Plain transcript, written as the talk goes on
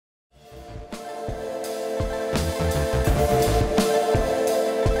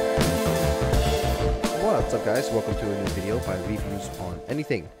up guys, welcome to a new video by Reviews on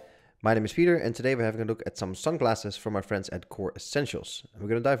Anything. My name is Peter and today we're having a look at some sunglasses from our friends at Core Essentials. And we're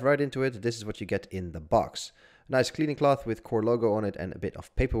going to dive right into it. This is what you get in the box. A nice cleaning cloth with Core logo on it and a bit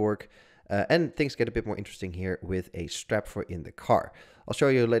of paperwork. And things get a bit more interesting here with a strap for in the car. I'll show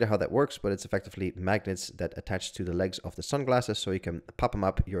you later how that works, but it's effectively magnets that attach to the legs of the sunglasses so you can pop them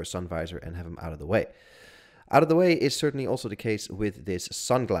up your sun visor and have them out of the way. Out of the way is certainly also the case with this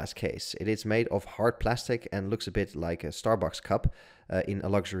sunglass case. It is made of hard plastic and looks a bit like a Starbucks cup in a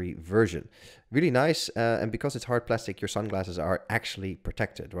luxury version. Really nice, and because it's hard plastic, your sunglasses are actually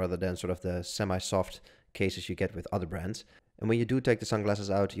protected rather than sort of the semi-soft cases you get with other brands. And when you do take the sunglasses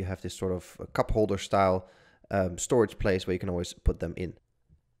out, you have this sort of cup holder style storage place where you can always put them in.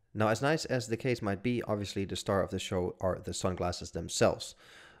 Now, as nice as the case might be, obviously the star of the show are the sunglasses themselves.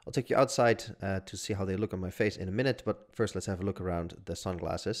 I'll take you outside to see how they look on my face in a minute, but first let's have a look around the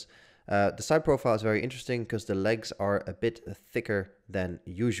sunglasses. The side profile is very interesting because the legs are a bit thicker than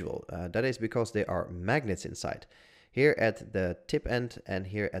usual. That is because they are magnets inside. Here at the tip end and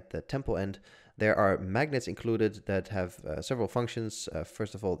here at the temple end, there are magnets included that have several functions.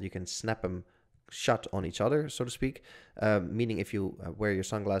 First of all, you can snap them shut on each other, so to speak, meaning if you wear your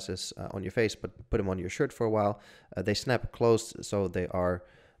sunglasses on your face but put them on your shirt for a while, they snap closed so they are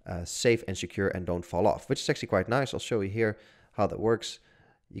safe and secure and don't fall off, which is actually quite nice. I'll show you here how that works.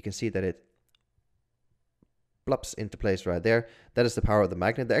 You can see that it plops into place right there. That is the power of the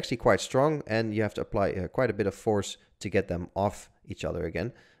magnet. They're actually quite strong and you have to apply quite a bit of force to get them off each other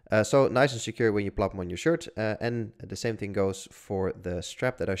again. So nice and secure when you plop them on your shirt, and the same thing goes for the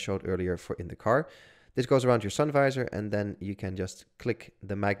strap that I showed earlier for in the car. This goes around your sun visor and then you can just click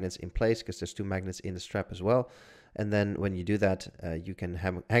the magnets in place because there's two magnets in the strap as well. And then when you do that, you can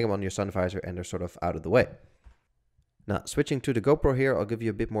hang them on your sun visor and they're sort of out of the way. Now, switching to the GoPro here, I'll give you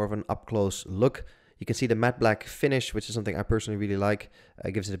a bit more of an up-close look. You can see the matte black finish, which is something I personally really like.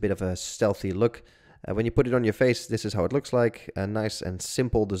 It gives it a bit of a stealthy look. When you put it on your face, this is how it looks like. A nice and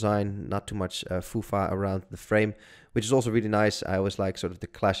simple design, not too much foo-fa around the frame, which is also really nice. I always like sort of the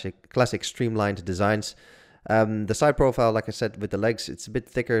classic streamlined designs. The side profile, like I said, with the legs, it's a bit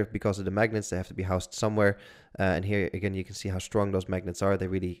thicker because of the magnets. They have to be housed somewhere. And here again, you can see how strong those magnets are. They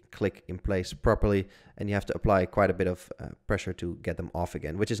really click in place properly, and you have to apply quite a bit of pressure to get them off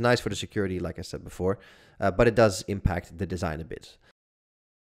again, which is nice for the security, like I said before, but it does impact the design a bit.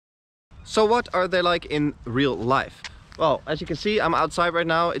 So what are they like in real life? Well, as you can see, I'm outside right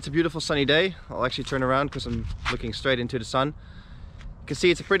now. It's a beautiful sunny day. I'll actually turn around because I'm looking straight into the sun. You can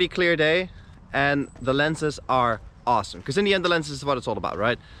see it's a pretty clear day and the lenses are awesome, because in the end the lenses is what it's all about,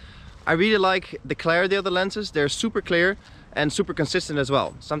 right? I really like the clarity of the lenses. They're super clear and super consistent as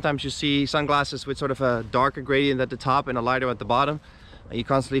well. Sometimes you see sunglasses with sort of a darker gradient at the top and a lighter at the bottom. You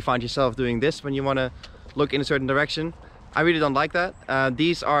constantly find yourself doing this when you want to look in a certain direction. I really don't like that.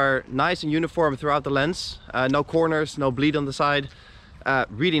 These are nice and uniform throughout the lens. No corners, no bleed on the side.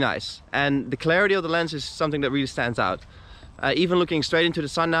 Really nice. And the clarity of the lens is something that really stands out. Even looking straight into the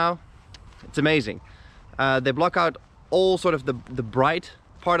sun now, it's amazing. They block out all sort of the bright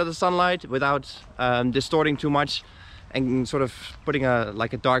part of the sunlight without distorting too much and sort of putting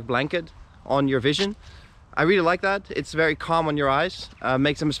like a dark blanket on your vision. I really like that. It's very calm on your eyes.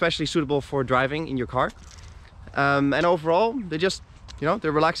 Makes them especially suitable for driving in your car. And overall, they just,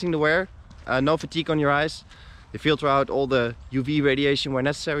 they're relaxing to wear. No fatigue on your eyes. They filter out all the UV radiation where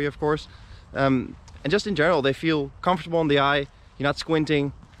necessary, of course. And just in general, they feel comfortable on the eye. You're not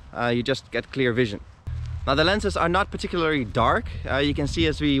squinting. You just get clear vision. Now, the lenses are not particularly dark. You can see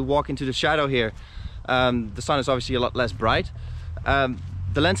as we walk into the shadow here, the sun is obviously a lot less bright.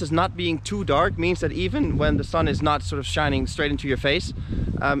 The lenses not being too dark means that even when the sun is not sort of shining straight into your face,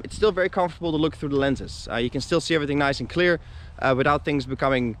 it's still very comfortable to look through the lenses. You can still see everything nice and clear without things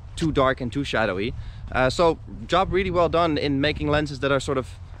becoming too dark and too shadowy. So job really well done in making lenses that are sort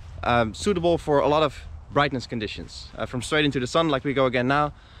of suitable for a lot of brightness conditions. From straight into the sun, like we go again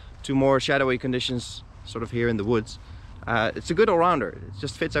now, to more shadowy conditions sort of here in the woods. It's a good all-rounder. It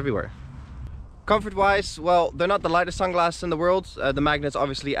just fits everywhere. Comfort wise, well, they're not the lightest sunglasses in the world. The magnets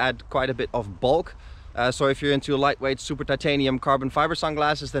obviously add quite a bit of bulk. So if you're into lightweight super titanium carbon fiber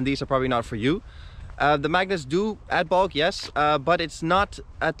sunglasses, then these are probably not for you. The magnets do add bulk, yes, but it's not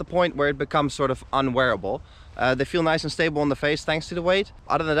at the point where it becomes sort of unwearable. They feel nice and stable on the face thanks to the weight.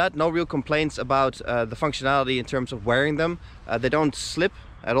 Other than that, no real complaints about the functionality in terms of wearing them. They don't slip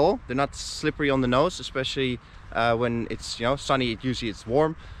at all. They're not slippery on the nose, especially when it's sunny. Usually it's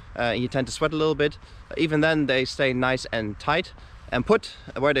warm. You tend to sweat a little bit. Even then they stay nice and tight and put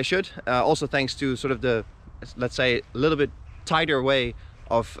where they should, also thanks to sort of the, let's say, a little bit tighter way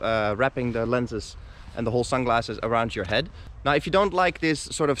of wrapping the lenses and the whole sunglasses around your head. Now, if you don't like this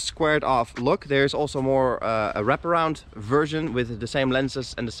sort of squared off look, there's also more a wraparound version with the same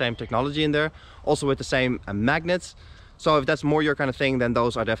lenses and the same technology in there, also with the same magnets. So if that's more your kind of thing, then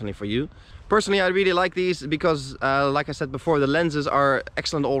those are definitely for you. Personally, I really like these because, like I said before, the lenses are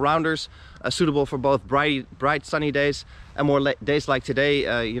excellent all-rounders, suitable for both bright sunny days and more days like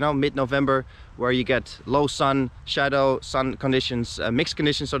today, you know, mid-November, where you get low sun, shadow, sun conditions, mixed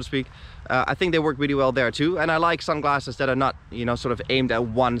conditions, so to speak. I think they work really well there too. And I like sunglasses that are not, you know, sort of aimed at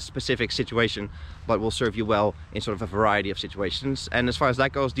one specific situation, but will serve you well in sort of a variety of situations. And as far as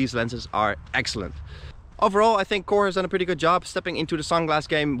that goes, these lenses are excellent. Overall, I think Core has done a pretty good job stepping into the sunglass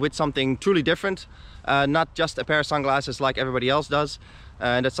game with something truly different. Not just a pair of sunglasses like everybody else does.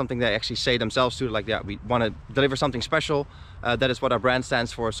 And that's something they actually say themselves too, like, yeah, we want to deliver something special. That is what our brand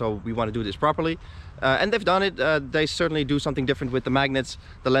stands for, so we want to do this properly. And they've done it. They certainly do something different with the magnets.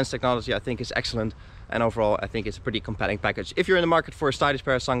 The lens technology, I think, is excellent. And overall, I think it's a pretty compelling package if you're in the market for a stylish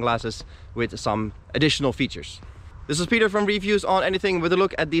pair of sunglasses with some additional features. This is Peter from Reviews on Anything with a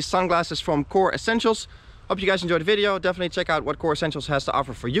look at these sunglasses from Core Essentials. Hope you guys enjoyed the video. Definitely check out what Core Essentials has to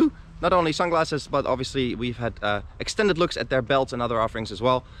offer for you. Not only sunglasses, but obviously we've had extended looks at their belts and other offerings as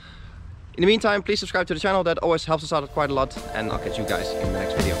well. In the meantime, please subscribe to the channel. That always helps us out quite a lot. And I'll catch you guys in the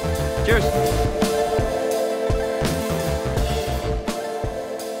next video. Cheers!